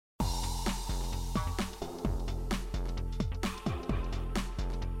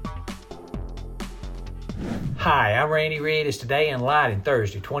Hi, I'm Randy Reed. It's Today in Lighting,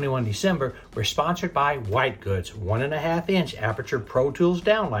 Thursday, 21 December. We're sponsored by White Goods, 1.5-inch aperture Pro Tools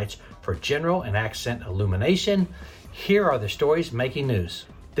downlights for general and accent illumination. Here are the stories making news.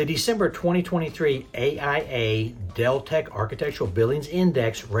 The December 2023 AIA Deltec Architectural Billings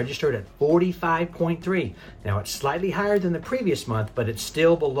Index registered at 45.3. Now it's slightly higher than the previous month, but it's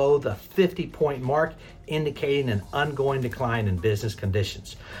still below the 50-point mark, indicating an ongoing decline in business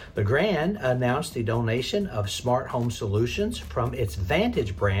conditions. LeGrand announced the donation of smart home solutions from its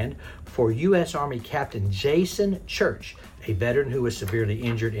Vantage brand for U.S. Army Captain Jason Church, a veteran who was severely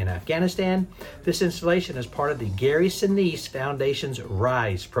injured in Afghanistan. This installation is part of the Gary Sinise Foundation's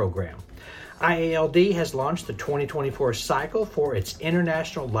RISE program. IALD has launched the 2024 cycle for its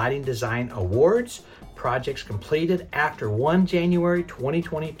International Lighting Design Awards. Projects completed after 1 January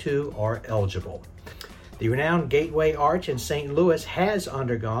 2022 are eligible. The renowned Gateway Arch in St. Louis has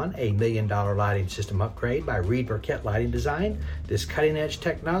undergone a $1 million lighting system upgrade by Reed Burkett Lighting Design. This cutting-edge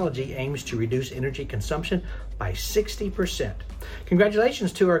technology aims to reduce energy consumption by 60%.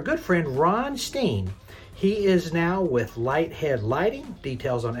 Congratulations to our good friend Ron Steen. He is now with Lighthead Lighting.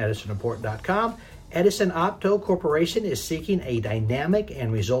 Details on EdisonReport.com. Edison Opto Corporation is seeking a dynamic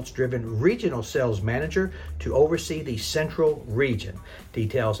and results-driven regional sales manager to oversee the central region.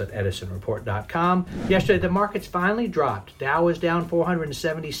 Details at EdisonReport.com. Yesterday, the markets finally dropped. Dow was down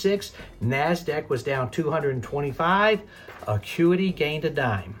 476. NASDAQ was down 225. Acuity gained a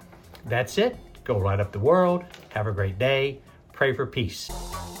dime. That's it. Go light up the world. Have a great day. Pray for peace.